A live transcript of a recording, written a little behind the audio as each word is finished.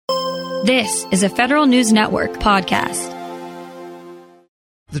This is a Federal News Network podcast.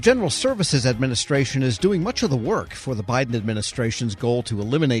 The General Services Administration is doing much of the work for the Biden administration's goal to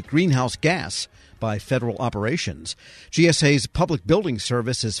eliminate greenhouse gas by federal operations. GSA's Public Building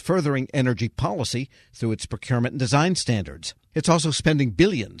Service is furthering energy policy through its procurement and design standards. It's also spending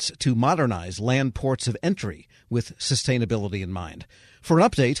billions to modernize land ports of entry with sustainability in mind. For an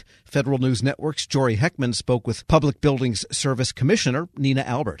update, Federal News Network's Jory Heckman spoke with Public Buildings Service Commissioner Nina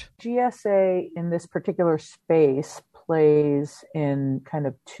Albert. GSA in this particular space plays in kind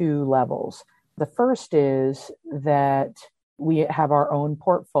of two levels. The first is that we have our own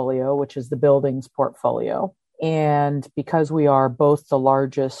portfolio, which is the buildings portfolio. And because we are both the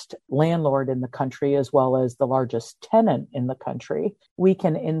largest landlord in the country as well as the largest tenant in the country, we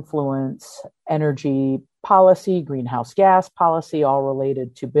can influence energy policy, greenhouse gas policy, all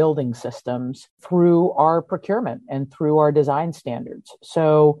related to building systems through our procurement and through our design standards.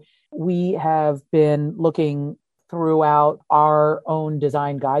 So we have been looking throughout our own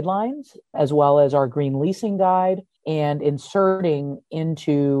design guidelines as well as our green leasing guide and inserting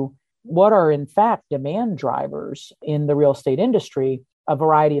into what are in fact demand drivers in the real estate industry, a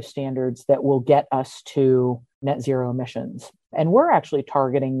variety of standards that will get us to net zero emissions. And we're actually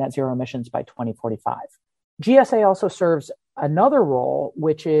targeting net zero emissions by 2045. GSA also serves another role,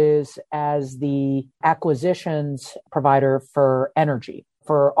 which is as the acquisitions provider for energy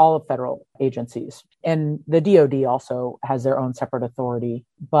for all of federal agencies. And the DoD also has their own separate authority.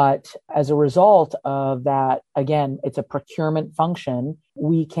 But as a result of that, again, it's a procurement function.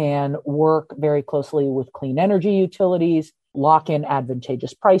 We can work very closely with clean energy utilities, lock in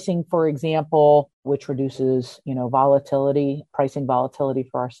advantageous pricing, for example, which reduces, volatility, pricing volatility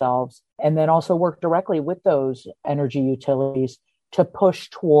for ourselves, and then also work directly with those energy utilities to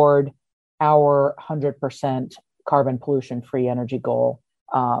push toward our 100% carbon pollution-free energy goal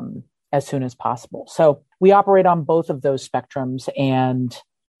as soon as possible. So we operate on both of those spectrums and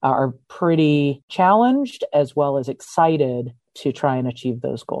are pretty challenged as well as excited to try and achieve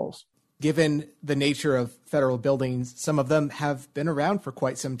those goals. Given the nature of federal buildings, some of them have been around for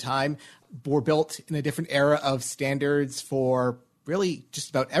quite some time, were built in a different era of standards for really just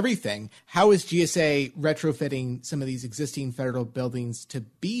about everything. How is GSA retrofitting some of these existing federal buildings to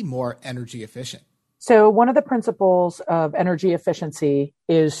be more energy efficient? So one of the principles of energy efficiency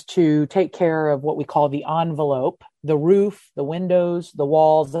is to take care of what we call the envelope, the roof, the windows, the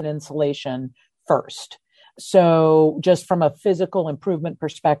walls, and insulation first. So just from a physical improvement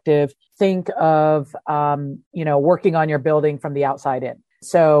perspective, think of, working on your building from the outside in.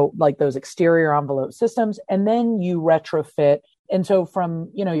 So like those exterior envelope systems, and then you retrofit. And so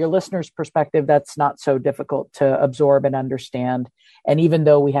from, your listener's perspective, that's not so difficult to absorb and understand. And even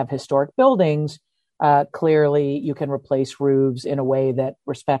though we have historic buildings, clearly you can replace roofs in a way that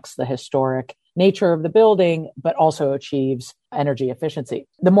respects the historic nature of the building, but also achieves energy efficiency.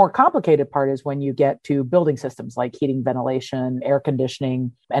 The more complicated part is when you get to building systems like heating, ventilation, air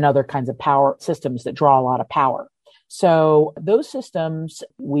conditioning, and other kinds of power systems that draw a lot of power. So those systems,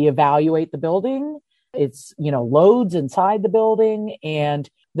 we evaluate the building, it's, loads inside the building. And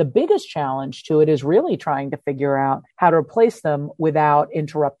the biggest challenge to it is really trying to figure out how to replace them without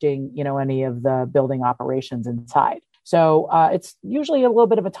interrupting, any of the building operations inside. So it's usually a little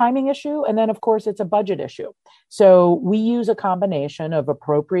bit of a timing issue. And then, of course, it's a budget issue. So we use a combination of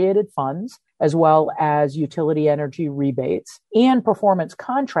appropriated funds as well as utility energy rebates and performance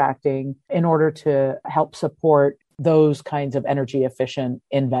contracting in order to help support those kinds of energy efficient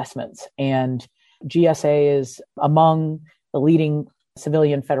investments. And GSA is among the leading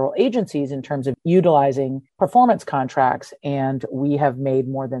civilian federal agencies in terms of utilizing performance contracts. And we have made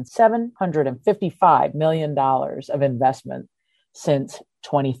more than $755 million of investment since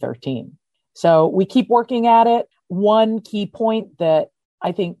 2013. So we keep working at it. One key point that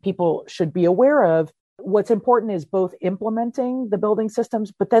I think people should be aware of, what's important is both implementing the building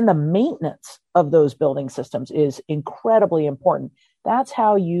systems, but then the maintenance of those building systems is incredibly important. That's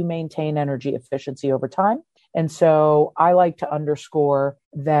how you maintain energy efficiency over time. And so I like to underscore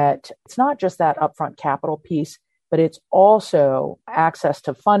that it's not just that upfront capital piece, but it's also access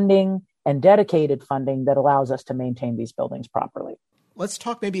to funding and dedicated funding that allows us to maintain these buildings properly. Let's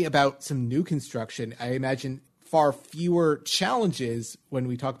talk maybe about some new construction. I imagine far fewer challenges when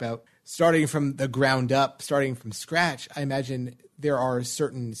we talk about starting from the ground up, starting from scratch. I imagine there are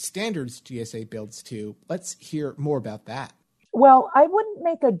certain standards GSA builds to. Let's hear more about that. Well, I wouldn't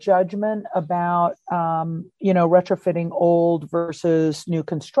make a judgment about, retrofitting old versus new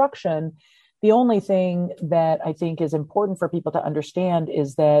construction, The only thing that I think is important for people to understand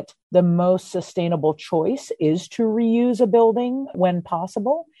is that the most sustainable choice is to reuse a building when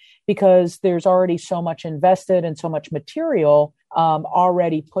possible, because there's already so much invested and so much material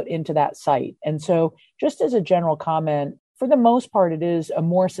already put into that site. And so just as a general comment, for the most part, it is a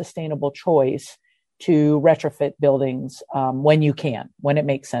more sustainable choice to retrofit buildings when you can, when it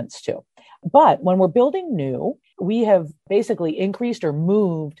makes sense to. But when we're building new, we have basically increased or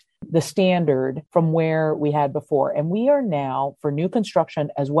moved the standard from where we had before. And we are now, for new construction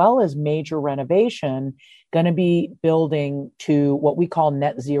as well as major renovation, going to be building to what we call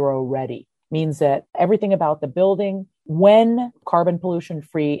net zero ready. Means that everything about the building, when carbon pollution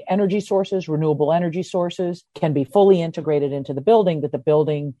free energy sources, renewable energy sources can be fully integrated into the building, that the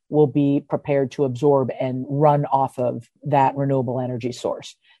building will be prepared to absorb and run off of that renewable energy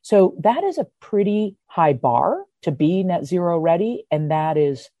source. So that is a pretty high bar to be net zero ready. And that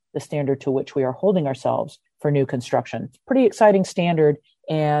is the standard to which we are holding ourselves for new construction. Pretty exciting standard.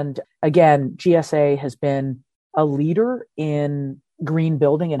 And again, GSA has been a leader in green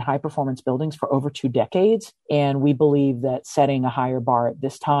building and high performance buildings for over 2 decades. And we believe that setting a higher bar at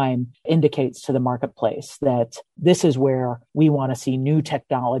this time indicates to the marketplace that this is where we want to see new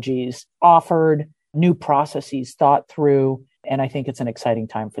technologies offered, new processes thought through. And I think it's an exciting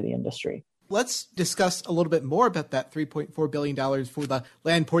time for the industry. Let's discuss a little bit more about that $3.4 billion for the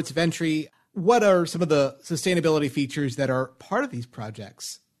land ports of entry. What are some of the sustainability features that are part of these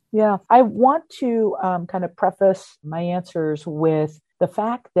projects? Yeah, I want to kind of preface my answers with the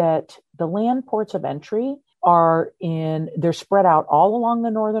fact that the land ports of entry they're spread out all along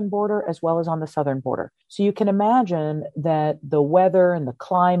the northern border as well as on the southern border. So you can imagine that the weather and the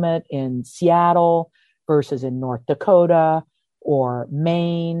climate in Seattle versus in North Dakota or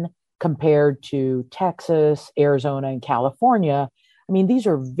Maine compared to Texas, Arizona, and California, I mean, these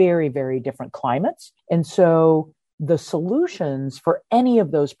are very, very different climates. And so the solutions for any of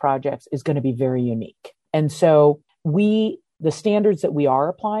those projects is going to be very unique. And so the standards that we are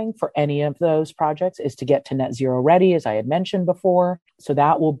applying for any of those projects is to get to net zero ready, as I had mentioned before. So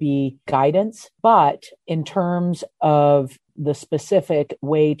that will be guidance. But in terms of the specific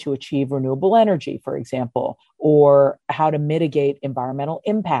way to achieve renewable energy, for example, or how to mitigate environmental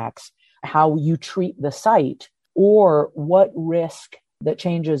impacts, how you treat the site, or what risk that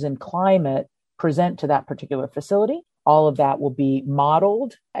changes in climate present to that particular facility, all of that will be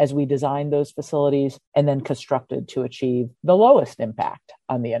modeled as we design those facilities and then constructed to achieve the lowest impact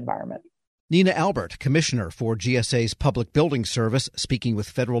on the environment. Nina Albert, Commissioner for GSA's Public Building Service, speaking with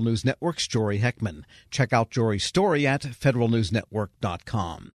Federal News Network's Jory Heckman. Check out Jory's story at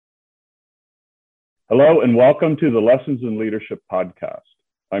federalnewsnetwork.com. Hello and welcome to the Lessons in Leadership podcast.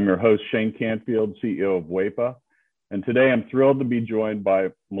 I'm your host, Shane Canfield, CEO of WEPA, and today I'm thrilled to be joined by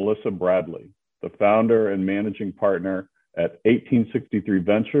Melissa Bradley, the founder and managing partner at 1863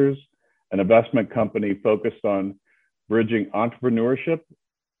 Ventures, an investment company focused on bridging entrepreneurship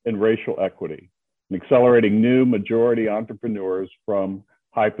and racial equity, and accelerating new majority entrepreneurs from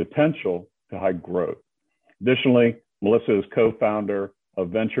high potential to high growth. Additionally, Melissa is co-founder of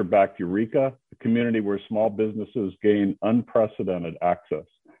Venture-Backed Eureka, a community where small businesses gain unprecedented access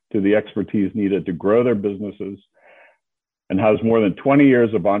to the expertise needed to grow their businesses, and has more than 20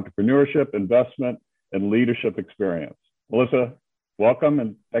 years of entrepreneurship, investment, and leadership experience. Melissa, welcome,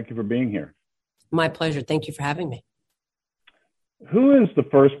 and thank you for being here. My pleasure. Thank you for having me. Who is the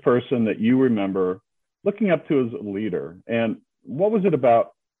first person that you remember looking up to as a leader, and what was it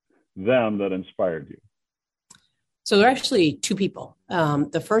about them that inspired you? So there are actually 2 people.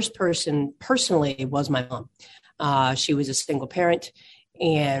 The first person personally was my mom. She was a single parent.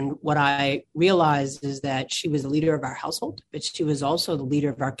 And what I realized is that she was the leader of our household, but she was also the leader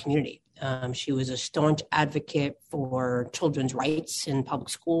of our community. She was a staunch advocate for children's rights in public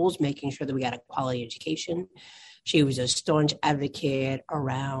schools, making sure that we got a quality education. She was a staunch advocate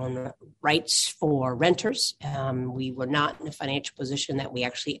around rights for renters. We were not in a financial position that we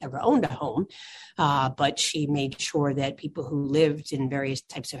actually ever owned a home, but she made sure that people who lived in various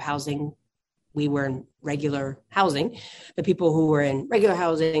types of housing, we were in regular housing, the people who were in regular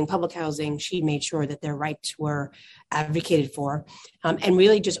housing, public housing, she made sure that their rights were advocated for, and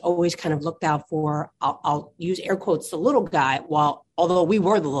really just always kind of looked out for, I'll use air quotes, the little guy, although we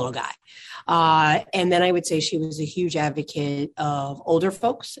were the little guy. And then I would say she was a huge advocate of older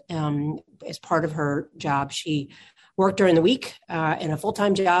folks. As part of her job, she worked during the week in a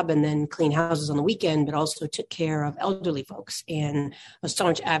full-time job and then clean houses on the weekend, but also took care of elderly folks and a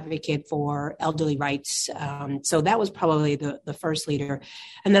staunch advocate for elderly rights. So that was probably the first leader.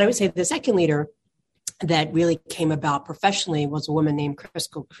 And then I would say the second leader that really came about professionally was a woman named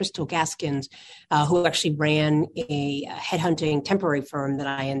Crystal Gaskins, who actually ran a headhunting temporary firm that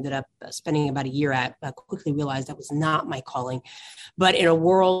I ended up spending about a year at. I quickly realized that was not my calling. But in a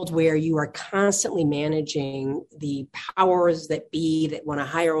world where you are constantly managing the powers that be that want to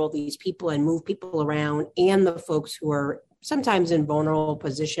hire all these people and move people around, and the folks who are sometimes in vulnerable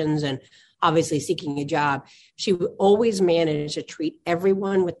positions and obviously seeking a job, she would always manage to treat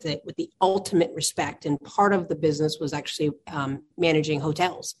everyone with the ultimate respect. And part of the business was actually managing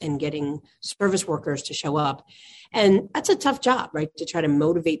hotels and getting service workers to show up. And that's a tough job, right? To try to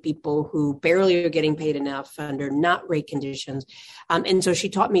motivate people who barely are getting paid enough under not great conditions. And so she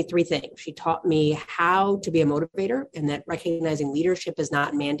taught me three things. She taught me how to be a motivator, and that recognizing leadership is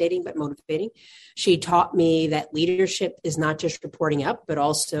not mandating, but motivating. She taught me that leadership is not just reporting up, but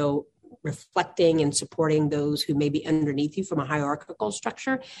also reflecting and supporting those who may be underneath you from a hierarchical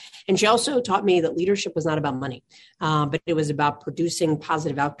structure. And she also taught me that leadership was not about money, but it was about producing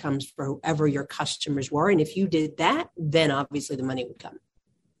positive outcomes for whoever your customers were. And if you did that, then obviously the money would come.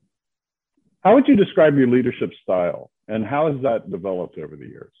 How would you describe your leadership style, and how has that developed over the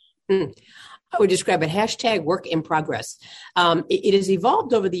years? I would describe it #work in progress. It has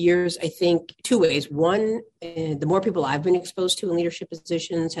evolved over the years, I think, two ways. One, the more people I've been exposed to in leadership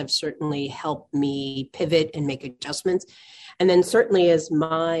positions have certainly helped me pivot and make adjustments. And then certainly as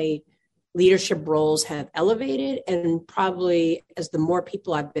my leadership roles have elevated, and probably as the more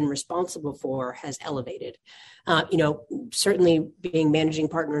people I've been responsible for has elevated. Certainly being managing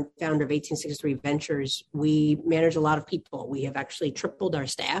partner and founder of 1863 Ventures, we manage a lot of people. We have actually tripled our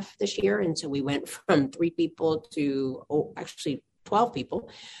staff this year. And so we went from 3 people to 12 people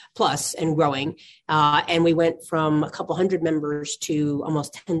plus and growing. And we went from a couple hundred members to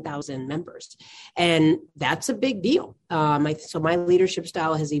almost 10,000 members. And that's a big deal. So my leadership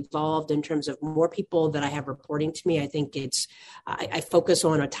style has evolved in terms of more people that I have reporting to me. I think I focus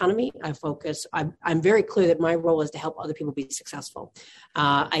on autonomy. I'm very clear that my role is to help other people be successful.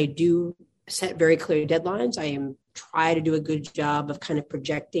 I do set very clear deadlines. I try to do a good job of kind of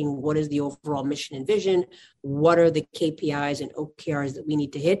projecting what is the overall mission and vision, what are the KPIs and OKRs that we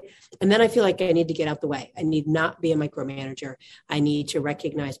need to hit. And then I feel like I need to get out the way. I need not be a micromanager. I need to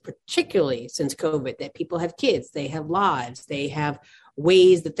recognize, particularly since COVID, that people have kids, they have lives, they have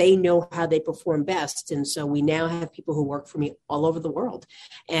ways that they know how they perform best. And so we now have people who work for me all over the world.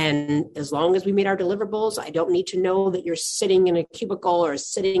 And as long as we meet our deliverables, I don't need to know that you're sitting in a cubicle or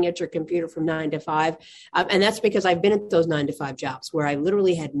sitting at your computer from 9 to 5. And that's because I've been at those 9 to 5 jobs where I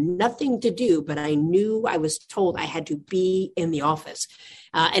literally had nothing to do, but I knew I was told I had to be in the office.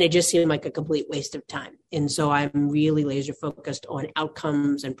 And it just seemed like a complete waste of time. And so I'm really laser focused on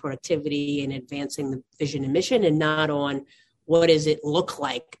outcomes and productivity and advancing the vision and mission, and not on what does it look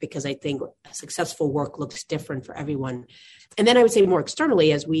like? Because I think successful work looks different for everyone. And then I would say more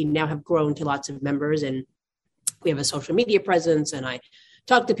externally, as we now have grown to lots of members and we have a social media presence and I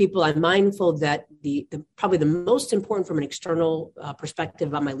talk to people, I'm mindful that the probably the most important from an external perspective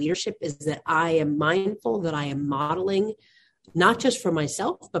about my leadership is that I am mindful that I am modeling not just for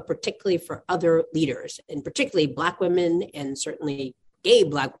myself, but particularly for other leaders, and particularly Black women and certainly gay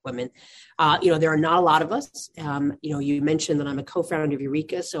Black women. There are not a lot of us. You mentioned that I'm a co-founder of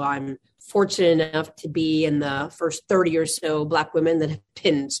Eureka, so I'm fortunate enough to be in the first 30 or so Black women that have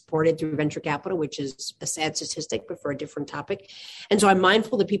been supported through venture capital, which is a sad statistic, but for a different topic. And so I'm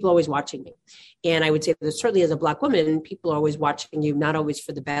mindful that people are always watching me. And I would say that certainly as a Black woman, people are always watching you, not always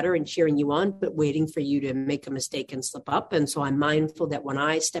for the better and cheering you on, but waiting for you to make a mistake and slip up. And so I'm mindful that when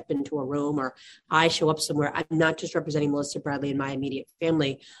I step into a room or I show up somewhere, I'm not just representing Melissa Bradley and my immediate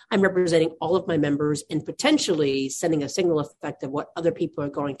family. I'm representing all of my members and potentially sending a signal effect of what other people are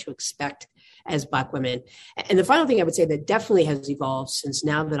going to expect as Black women. And the final thing I would say that definitely has evolved since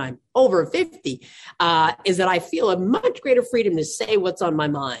now that I'm over 50 is that I feel a much greater freedom to say what's on my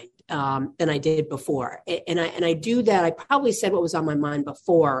mind than I did before. And I do that. I probably said what was on my mind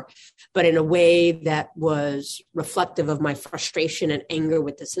before, but in a way that was reflective of my frustration and anger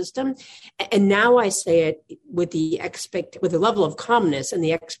with the system. And now I say it with the level of calmness and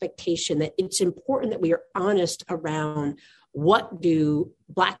the expectation that it's important that we are honest around what do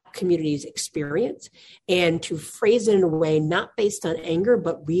Black communities experience, and to phrase it in a way not based on anger,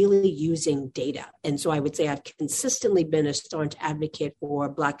 but really using data. And so I would say I've consistently been a staunch advocate for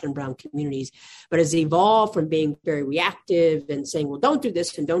Black and brown communities, but has evolved from being very reactive and saying, well, don't do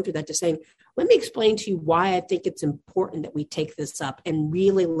this and don't do that, to saying, let me explain to you why I think it's important that we take this up, and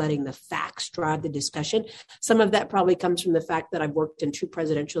really letting the facts drive the discussion. Some of that probably comes from the fact that I've worked in 2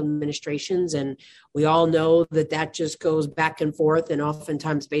 presidential administrations, and we all know that just goes back and forth, and oftentimes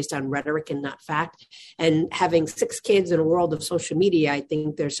oftentimes based on rhetoric and not fact. And having 6 kids in a world of social media, I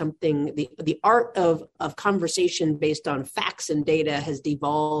think there's something, the art of conversation based on facts and data has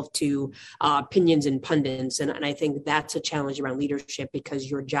devolved to opinions and pundits. And I think that's a challenge around leadership, because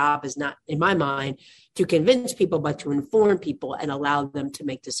your job is not, in my mind, to convince people, but to inform people and allow them to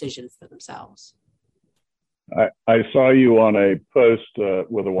make decisions for themselves. I saw you on a post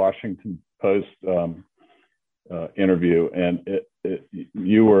with a Washington Post interview, and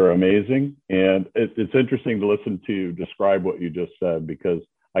you were amazing. And it's interesting to listen to you describe what you just said, because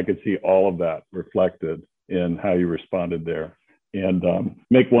I could see all of that reflected in how you responded there. And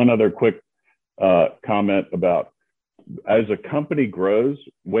make one other quick comment about, as a company grows,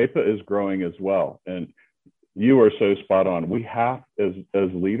 WEPA is growing as well. And you are so spot on. We have, as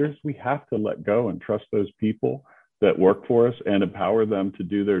leaders, we have to let go and trust those people that work for us and empower them to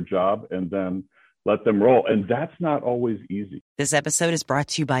do their job, and then let them roll. And that's not always easy. This episode is brought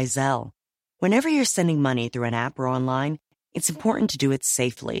to you by Zelle. Whenever you're sending money through an app or online, it's important to do it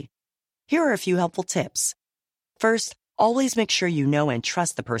safely. Here are a few helpful tips. First, always make sure you know and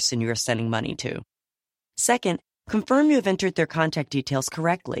trust the person you are sending money to. Second, confirm you have entered their contact details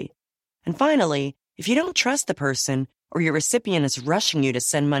correctly. And finally, if you don't trust the person, or your recipient is rushing you to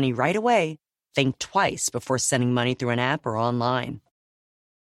send money right away, think twice before sending money through an app or online.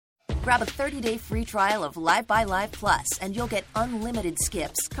 Grab a 30-day free trial of Live by Live Plus, and you'll get unlimited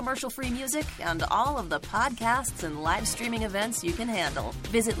skips, commercial-free music, and all of the podcasts and live streaming events you can handle.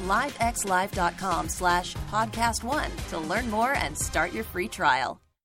 Visit livexlive.com/podcast1 to learn more and start your free trial.